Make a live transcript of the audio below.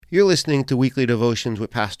You're listening to Weekly Devotions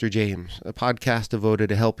with Pastor James, a podcast devoted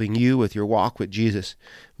to helping you with your walk with Jesus.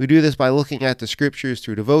 We do this by looking at the scriptures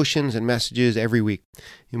through devotions and messages every week.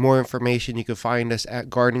 For more information, you can find us at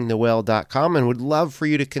guardingthewell.com, and would love for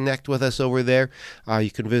you to connect with us over there.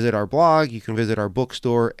 You can visit our blog, you can visit our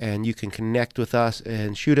bookstore, and you can connect with us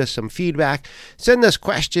and shoot us some feedback. Send us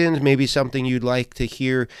questions, maybe something you'd like to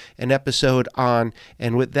hear an episode on.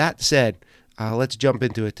 And with that said, let's jump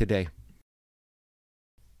into it today.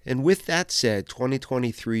 And with that said,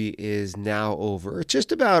 2023 is now over. It's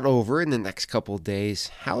just about over in the next couple of days.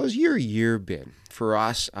 How has your year been? For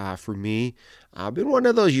us, for me, been one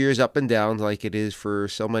of those years up and down like it is for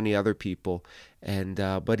so many other people.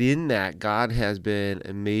 But in that, God has been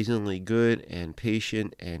amazingly good and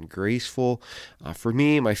patient and graceful for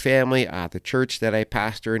me, my family, the church that I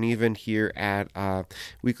pastor, and even here at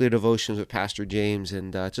Weekly Devotions with Pastor James.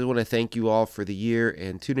 And just want to thank you all for the year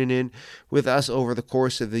and tuning in with us over the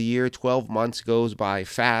course of the year. 12 months goes by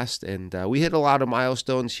fast, and we hit a lot of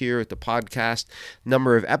milestones here at the podcast,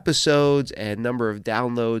 number of episodes and number of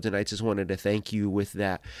downloads, and I just wanted to thank you with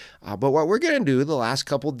that. But what we're going to do the last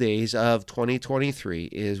couple days of 2023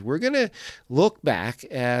 is we're going to look back,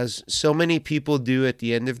 as so many people do at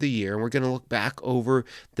the end of the year, and we're going to look back over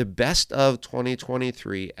the best of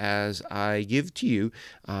 2023 as I give to you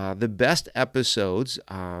the best episodes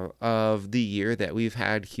of the year that we've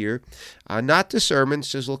had here. Not the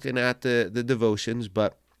sermons, just looking at the devotions,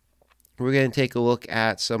 but we're going to take a look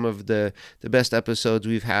at some of the best episodes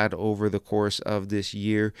we've had over the course of this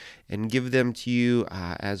year and give them to you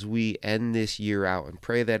as we end this year out, and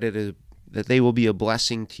pray that they will be a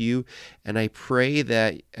blessing to you. And I pray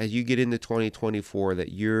that as you get into 2024,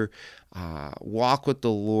 that your walk with the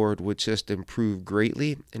Lord would just improve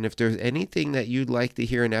greatly. And if there's anything that you'd like to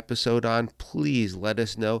hear an episode on, please let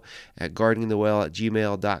us know at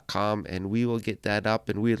guardingthewell@gmail.com, and we will get that up,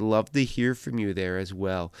 and we'd love to hear from you there as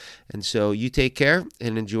well. And so you take care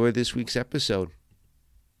and enjoy this week's episode.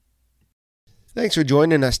 Thanks for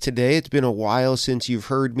joining us today. It's been a while since you've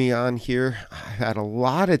heard me on here. I've had a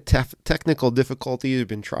lot of technical difficulties I've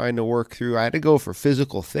been trying to work through. I had to go for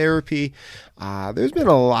physical therapy. There's been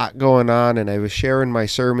a lot going on, and I was sharing my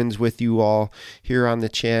sermons with you all here on the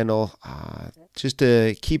channel just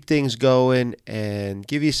to keep things going and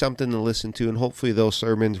give you something to listen to, and hopefully those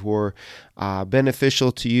sermons were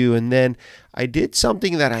beneficial to you. And then I did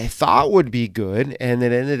something that I thought would be good, and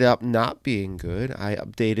it ended up not being good. I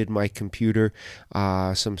updated my computer,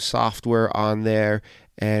 some software on there,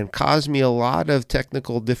 and caused me a lot of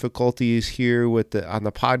technical difficulties here on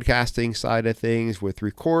the podcasting side of things, with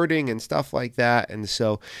recording and stuff like that. And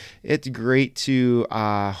so it's great to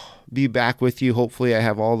be back with you. Hopefully I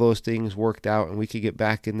have all those things worked out and we could get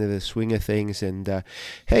back into the swing of things. And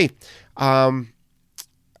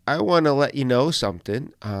I want to let you know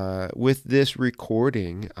something. With this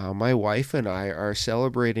recording, my wife and I are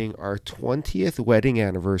celebrating our 20th wedding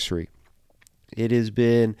anniversary. It's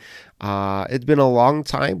been a long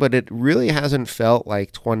time, but it really hasn't felt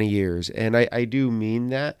like 20 years. And I do mean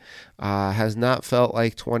that. Has not felt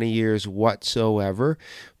like 20 years whatsoever.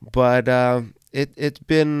 But it's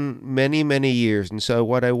been many, many years. And so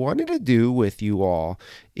what I wanted to do with you all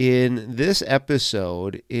in this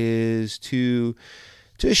episode is to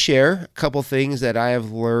share a couple things that I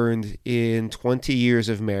have learned in 20 years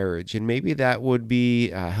of marriage. And maybe that would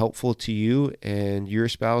be helpful to you and your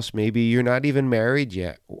spouse. Maybe you're not even married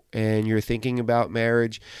yet and you're thinking about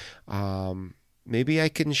marriage. Maybe I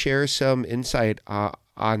can share some insight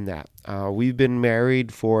on that. We've been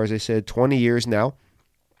married for, as I said, 20 years now.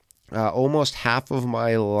 Almost half of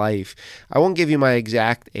my life. I won't give you my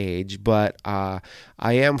exact age, but I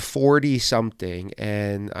am 40 something,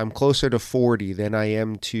 and I'm closer to 40 than I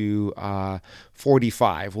am to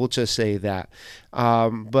 45. We'll just say that.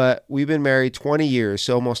 But we've been married 20 years,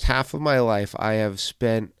 so almost half of my life I have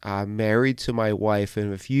spent married to my wife.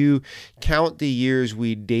 And if you count the years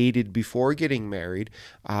we dated before getting married,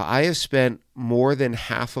 I have spent more than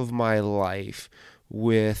half of my life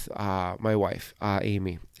with my wife,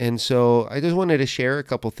 Amy. And so I just wanted to share a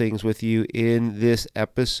couple things with you in this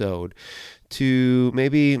episode to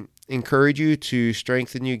maybe encourage you, to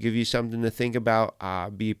strengthen you, give you something to think about,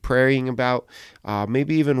 be praying about,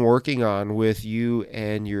 maybe even working on with you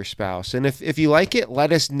and your spouse. And if you like it,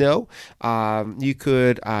 let us know. You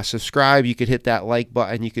could subscribe, you could hit that like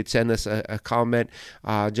button, you could send us a comment,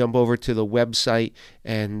 jump over to the website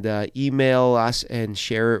and email us and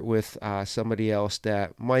share it with somebody else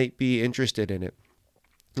that might be interested in it.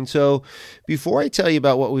 And so before I tell you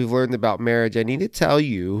about what we've learned about marriage, I need to tell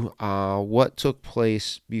you what took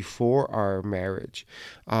place before our marriage.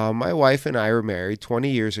 My wife and I were married 20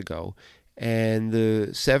 years ago, And the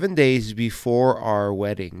 7 days before our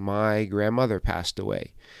wedding, my grandmother passed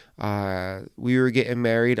away. We were getting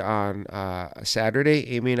married on a Saturday.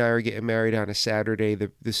 Amy and I were getting married on a Saturday.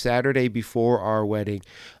 The Saturday before our wedding,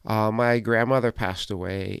 my grandmother passed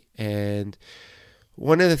away. And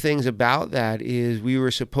one of the things about that is we were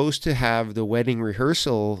supposed to have the wedding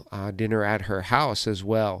rehearsal dinner at her house as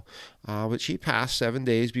well. But she passed 7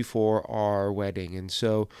 days before our wedding. And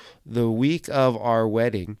so the week of our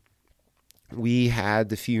wedding, we had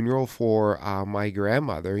the funeral for my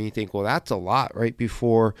grandmother. And you think, well, that's a lot right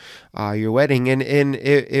before your wedding. And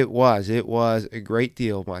it was a great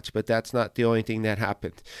deal much, but that's not the only thing that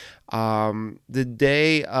happened. The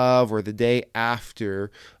day of or the day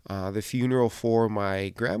after the funeral for my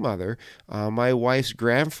grandmother, my wife's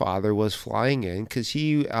grandfather was flying in because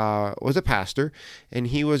he was a pastor and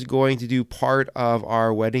he was going to do part of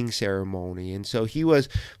our wedding ceremony. And so he was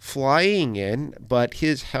flying in, but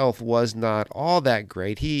his health was not all that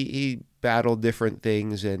great. He battled different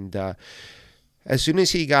things, and as soon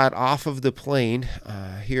as he got off of the plane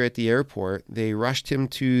here at the airport, they rushed him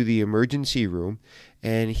to the emergency room,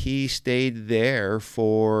 and he stayed there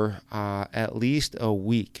for at least a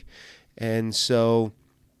week. And so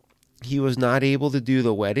he was not able to do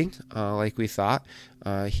the wedding like we thought.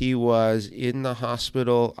 He was in the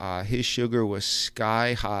hospital. His sugar was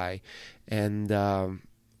sky high. And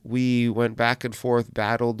we went back and forth,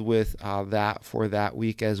 battled with that for that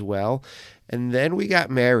week as well. And then we got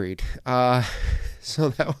married. So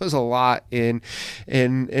that was a lot in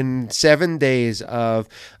 7 days of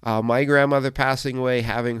my grandmother passing away,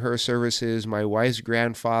 having her services, my wife's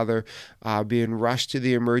grandfather being rushed to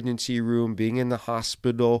the emergency room, being in the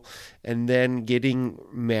hospital, and then getting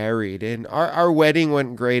married. And our wedding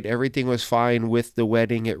went great. Everything was fine with the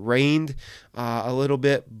wedding. It rained a little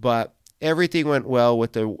bit, but everything went well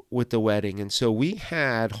with the wedding. And so we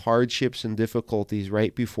had hardships and difficulties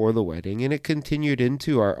right before the wedding, and it continued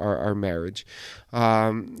into our marriage.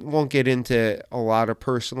 Won't get into a lot of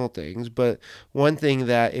personal things, but one thing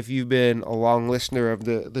that, if you've been a long listener of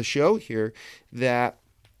the show here, that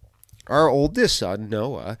our oldest son,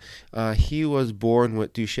 Noah, he was born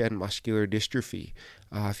with Duchenne muscular dystrophy.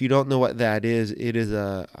 If you don't know what that is, it is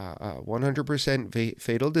a 100%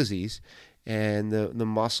 fatal disease, and the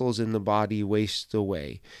muscles in the body waste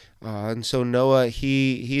away. And so Noah,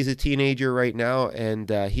 he's a teenager right now, and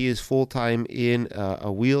he is full-time in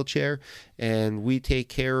a wheelchair, and we take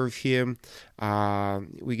care of him.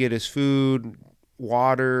 We get his food,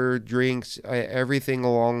 water, drinks, everything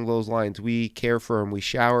along those lines. We care for him. We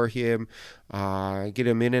shower him, get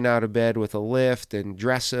him in and out of bed with a lift, and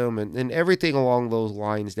dress him, and everything along those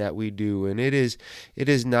lines that we do. And it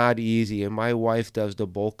is not easy. And my wife does the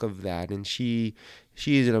bulk of that, and she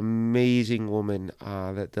is an amazing woman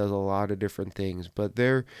that does a lot of different things. But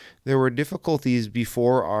there were difficulties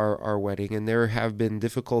before our wedding, and there have been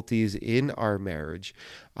difficulties in our marriage,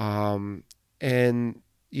 and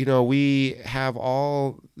we have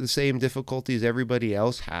all the same difficulties everybody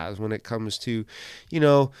else has when it comes to,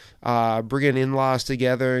 bringing in-laws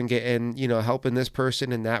together and helping this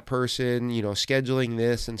person and that person, scheduling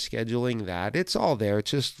this and scheduling that. It's all there.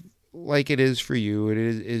 It's just like it is for you. It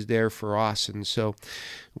is there for us. And so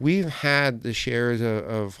we've had the shares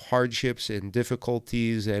of hardships and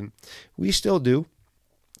difficulties, and we still do.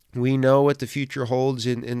 We know what the future holds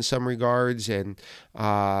in some regards, and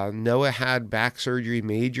Noah had back surgery,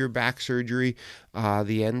 major back surgery,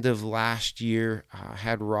 the end of last year,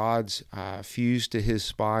 had rods fused to his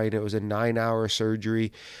spine. It was a 9-hour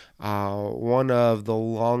surgery, one of the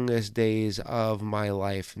longest days of my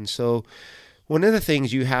life. And so one of the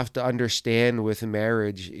things you have to understand with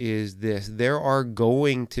marriage is this: there are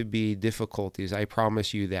going to be difficulties. I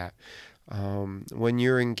promise you that. When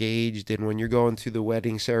you're engaged and when you're going through the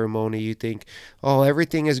wedding ceremony, you think, oh,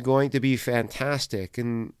 everything is going to be fantastic.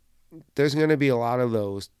 And there's going to be a lot of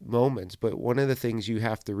those moments. But one of the things you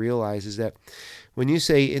have to realize is that when you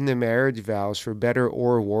say in the marriage vows, for better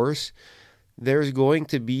or worse, there's going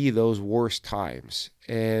to be those worst times,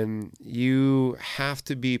 and you have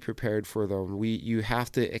to be prepared for them. You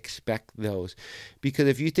have to expect those, because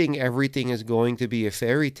if you think everything is going to be a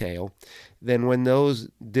fairy tale, then when those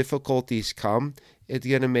difficulties come, it's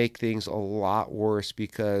going to make things a lot worse,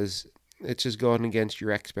 because it's just going against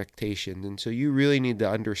your expectations. And so you really need to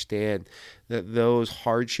understand that those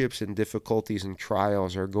hardships and difficulties and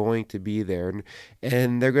trials are going to be there,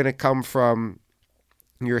 and they're going to come from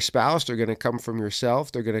your spouse, they're going to come from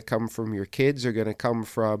yourself, they're going to come from your kids, they're going to come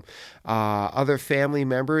from other family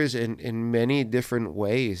members in many different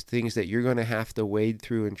ways, things that you're going to have to wade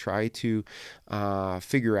through and try to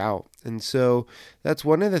figure out. And so that's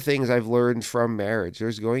one of the things I've learned from marriage.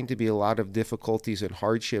 There's going to be a lot of difficulties and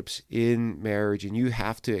hardships in marriage, and you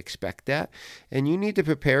have to expect that. And you need to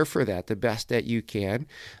prepare for that the best that you can.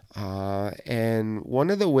 And one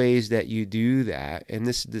of the ways that you do that, and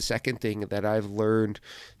this is the second thing that I've learned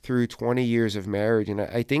through 20 years of marriage, and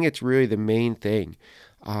I think it's really the main thing.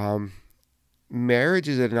 Marriage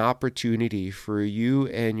is an opportunity for you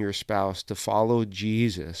and your spouse to follow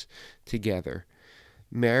Jesus together.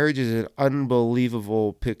 Marriage is an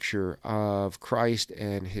unbelievable picture of Christ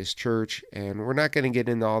and his church, and we're not going to get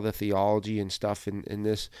into all the theology and stuff in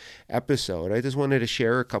this episode. I just wanted to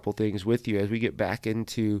share a couple things with you as we get back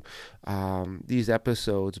into these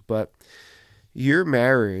episodes. But your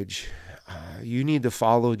marriage, you need to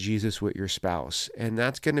follow Jesus with your spouse, and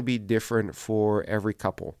that's going to be different for every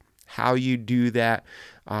couple. How you do that,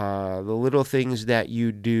 the little things that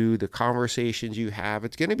you do, the conversations you have,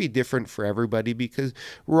 it's going to be different for everybody because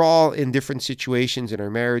we're all in different situations in our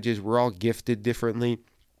marriages. We're all gifted differently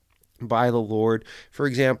by the Lord. For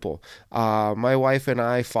example, my wife and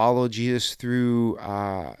I follow Jesus through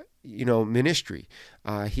ministry.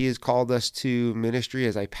 He has called us to ministry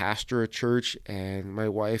as I pastor a church, and my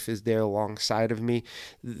wife is there alongside of me.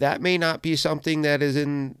 That may not be something that is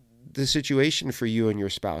in the situation for you and your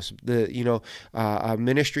spouse. A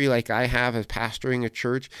ministry like I have as pastoring a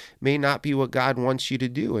church may not be what God wants you to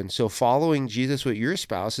do. And so following Jesus with your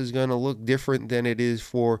spouse is going to look different than it is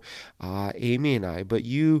for Amy and I. But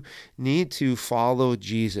you need to follow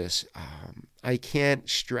Jesus. I can't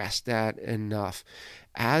stress that enough.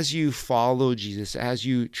 As you follow Jesus, as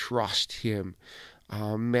you trust him,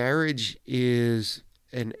 marriage is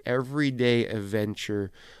an everyday adventure,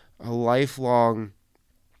 a lifelong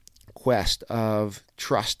quest of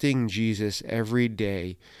trusting Jesus every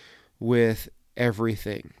day with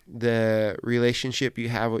everything. The relationship you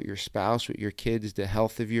have with your spouse, with your kids, the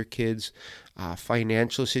health of your kids,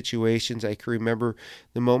 financial situations. I can remember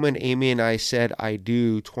the moment Amy and I said I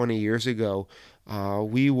do 20 years ago,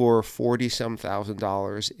 we were $40-some thousand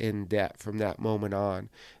in debt from that moment on.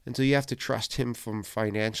 And so you have to trust him from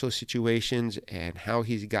financial situations and how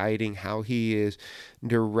he's guiding, how he is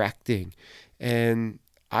directing. And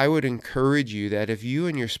I would encourage you that if you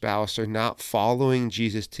and your spouse are not following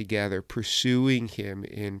Jesus together, pursuing him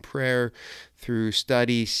in prayer, through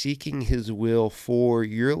study, seeking his will for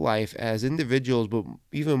your life as individuals, but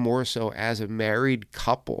even more so as a married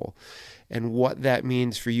couple, and what that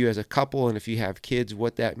means for you as a couple, and if you have kids,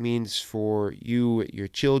 what that means for you, your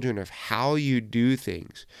children, of how you do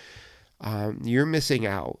things, you're missing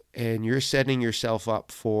out, and you're setting yourself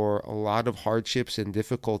up for a lot of hardships and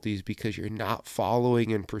difficulties because you're not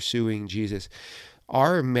following and pursuing Jesus.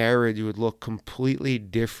 Our marriage would look completely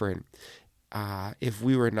different if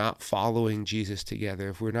we were not following Jesus together,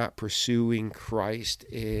 if we're not pursuing Christ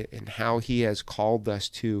and how he has called us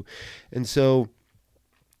to. And so,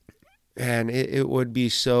 and it would be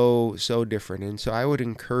so different. And so I would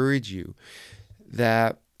encourage you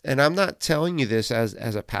that, and I'm not telling you this as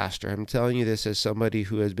a pastor, I'm telling you this as somebody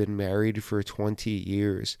who has been married for 20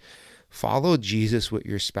 years. Follow Jesus with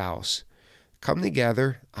your spouse. Come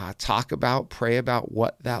together, talk about, pray about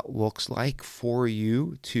what that looks like for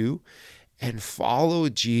you too, and follow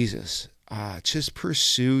Jesus. Just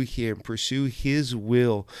pursue him, pursue his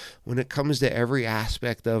will when it comes to every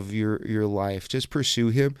aspect of your life. Just pursue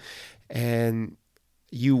him, and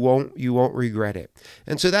you won't regret it.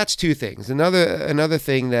 And so that's two things. Another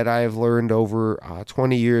thing that I have learned over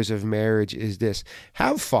 20 years of marriage is this: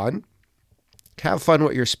 have fun. Have fun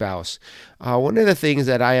with your spouse. One of the things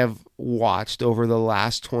that I have watched over the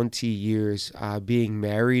last 20 years being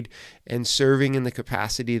married and serving in the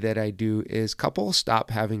capacity that I do is couples stop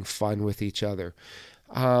having fun with each other.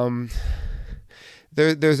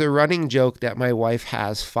 There's a running joke that my wife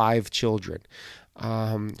has 5 children.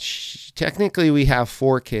 Technically we have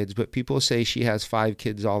 4 kids, but people say she has 5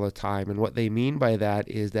 kids all the time. And what they mean by that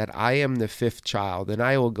is that I am the 5th child, and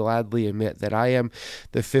I will gladly admit that I am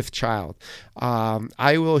the 5th child.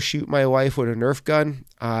 I will shoot my wife with a Nerf gun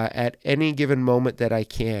at any given moment that I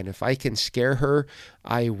can. If I can scare her,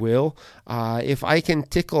 I will. If I can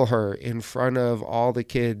tickle her in front of all the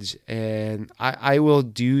kids, and I will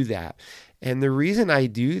do that. And the reason I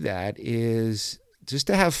do that is just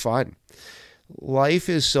to have fun. Life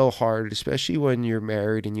is so hard, especially when you're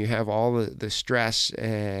married and you have all the stress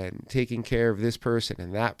and taking care of this person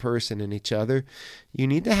and that person and each other. You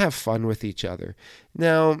need to have fun with each other.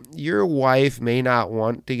 Now, your wife may not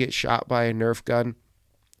want to get shot by a Nerf gun.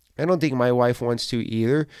 I don't think my wife wants to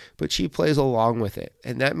either, but she plays along with it.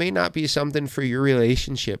 And that may not be something for your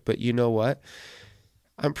relationship, but you know what?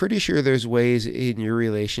 I'm pretty sure there's ways in your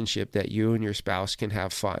relationship that you and your spouse can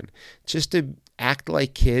have fun. Just to act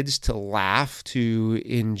like kids, to laugh, to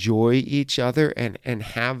enjoy each other and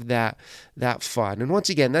have that fun. And once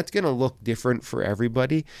again, that's going to look different for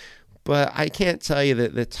everybody. But I can't tell you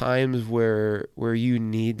that the times where you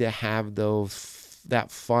need to have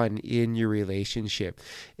that fun in your relationship,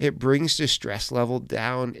 it brings the stress level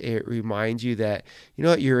down. It reminds you that, you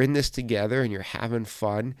know what, you're in this together and you're having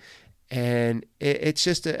fun. And it's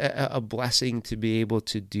just a blessing to be able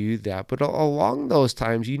to do that. But along those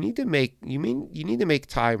times, you need to make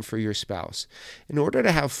time for your spouse. In order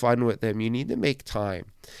to have fun with them, you need to make time.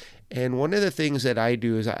 And one of the things that I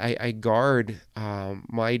do is I guard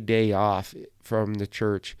my day off from the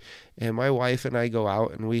church. And my wife and I go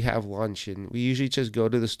out and we have lunch. And we usually just go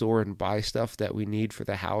to the store and buy stuff that we need for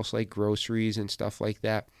the house, like groceries and stuff like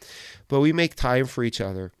that. But we make time for each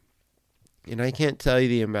other. And I can't tell you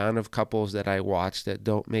the amount of couples that I watch that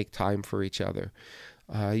don't make time for each other.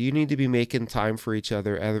 You need to be making time for each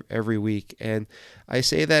other every week. And I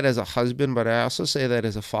say that as a husband, but I also say that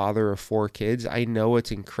as a father of 4 kids. I know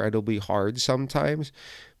it's incredibly hard sometimes,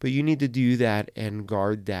 but you need to do that and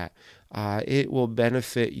guard that. It will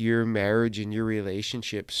benefit your marriage and your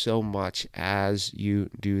relationship so much as you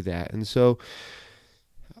do that. And so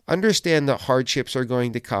understand that hardships are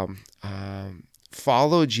going to come.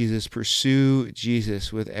 Follow Jesus, pursue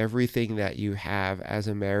Jesus with everything that you have as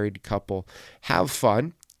a married couple. Have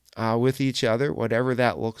fun with each other, whatever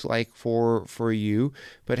that looks like for you,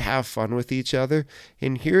 but have fun with each other.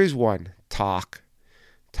 And here's one: talk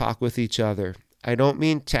with each other. I don't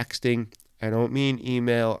mean texting. I don't mean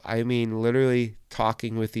email. I mean literally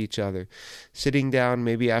talking with each other. Sitting down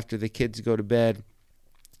maybe after the kids go to bed.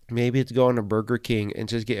 Maybe it's going to Burger King and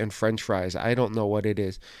just getting French fries. I don't know what it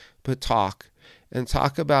is, but talk. And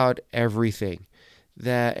talk about everything,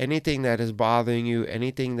 that anything that is bothering you,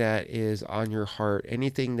 anything that is on your heart,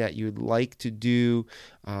 anything that you'd like to do,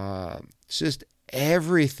 just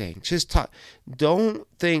everything. Just talk. Don't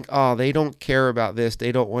think, oh, they don't care about this.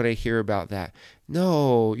 They don't want to hear about that.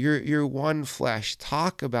 No, you're one flesh.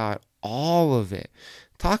 Talk about all of it.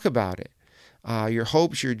 Talk about it. Your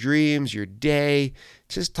hopes, your dreams, your day.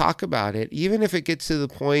 Just talk about it. Even if it gets to the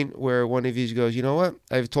point where one of you goes, you know what?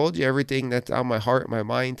 I've told you everything that's on my heart, my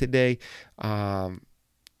mind today. And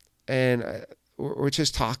we're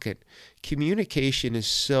just talking. Communication is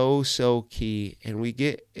so key. And we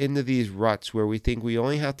get into these ruts where we think we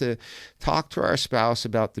only have to talk to our spouse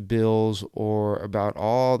about the bills or about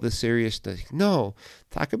all the serious stuff. No,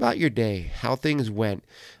 talk about your day, how things went.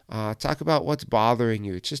 Talk about what's bothering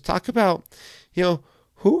you. Just talk about,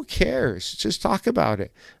 who cares? Just talk about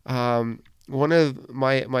it. One of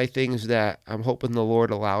my things that I'm hoping the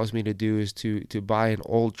Lord allows me to do is to buy an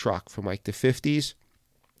old truck from like the 50s.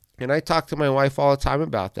 And I talk to my wife all the time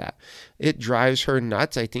about that. It drives her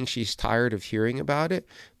nuts. I think she's tired of hearing about it.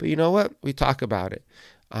 But you know what? We talk about it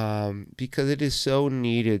because it is so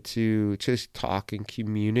needed to just talk and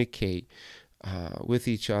communicate with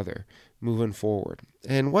each other moving forward.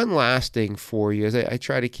 And one last thing for you, as I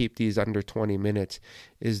try to keep these under 20 minutes,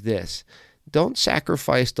 is this. Don't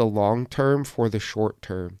sacrifice the long term for the short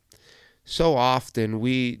term. So often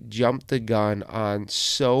we jump the gun on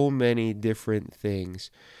so many different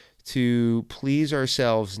things to please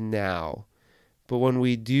ourselves now. But when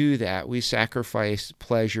we do that, we sacrifice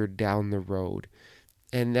pleasure down the road.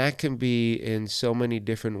 And that can be in so many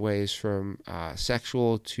different ways, from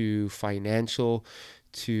sexual to financial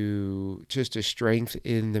to just a strength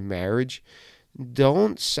in the marriage.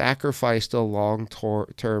 Don't sacrifice the long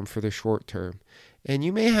term for the short term. And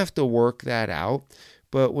you may have to work that out.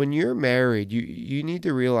 But when you're married, you need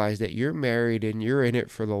to realize that you're married and you're in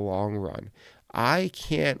it for the long run. I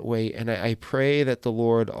can't wait, and I pray that the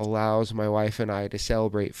Lord allows my wife and I to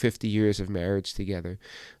celebrate 50 years of marriage together.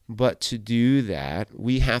 But to do that,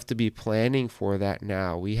 we have to be planning for that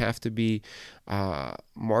now. We have to be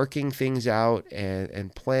marking things out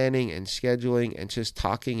and planning and scheduling and just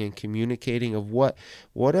talking and communicating of what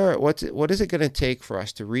is it going to take for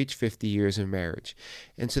us to reach 50 years of marriage,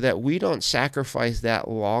 and so that we don't sacrifice that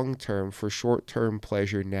long term for short term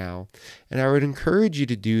pleasure now. And I would encourage you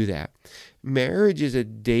to do that. Marriage is a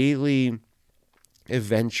daily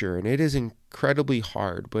adventure, and it is incredibly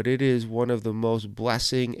hard, but it is one of the most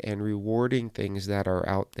blessing and rewarding things that are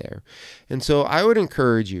out there. And so I would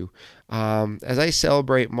encourage you, as I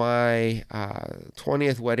celebrate my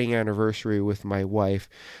 20th wedding anniversary with my wife,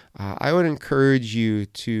 I would encourage you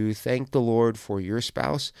to thank the Lord for your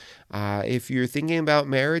spouse. If you're thinking about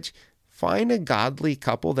marriage, find a godly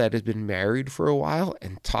couple that has been married for a while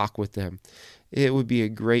and talk with them. It would be a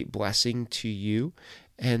great blessing to you.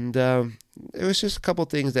 And it was just a couple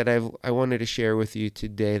things that I wanted to share with you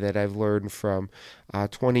today that I've learned from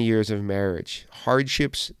 20 years of marriage.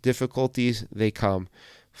 Hardships, difficulties, they come.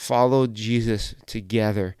 Follow Jesus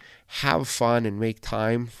together. Have fun and make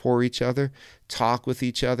time for each other. Talk with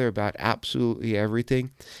each other about absolutely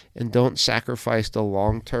everything. And don't sacrifice the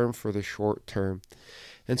long term for the short term.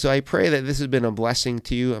 And so I pray that this has been a blessing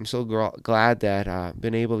to you. I'm so glad that I've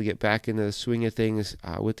been able to get back into the swing of things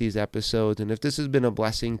with these episodes. And if this has been a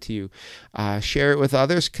blessing to you, share it with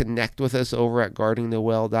others. Connect with us over at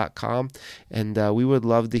guardingthewell.com. And we would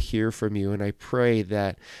love to hear from you. And I pray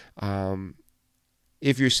that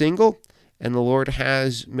if you're single and the Lord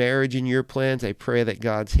has marriage in your plans, I pray that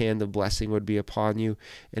God's hand of blessing would be upon you.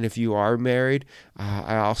 And if you are married,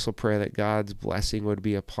 I also pray that God's blessing would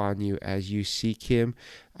be upon you as you seek Him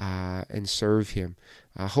and serve Him.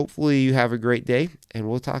 Hopefully you have a great day, and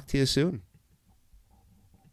we'll talk to you soon.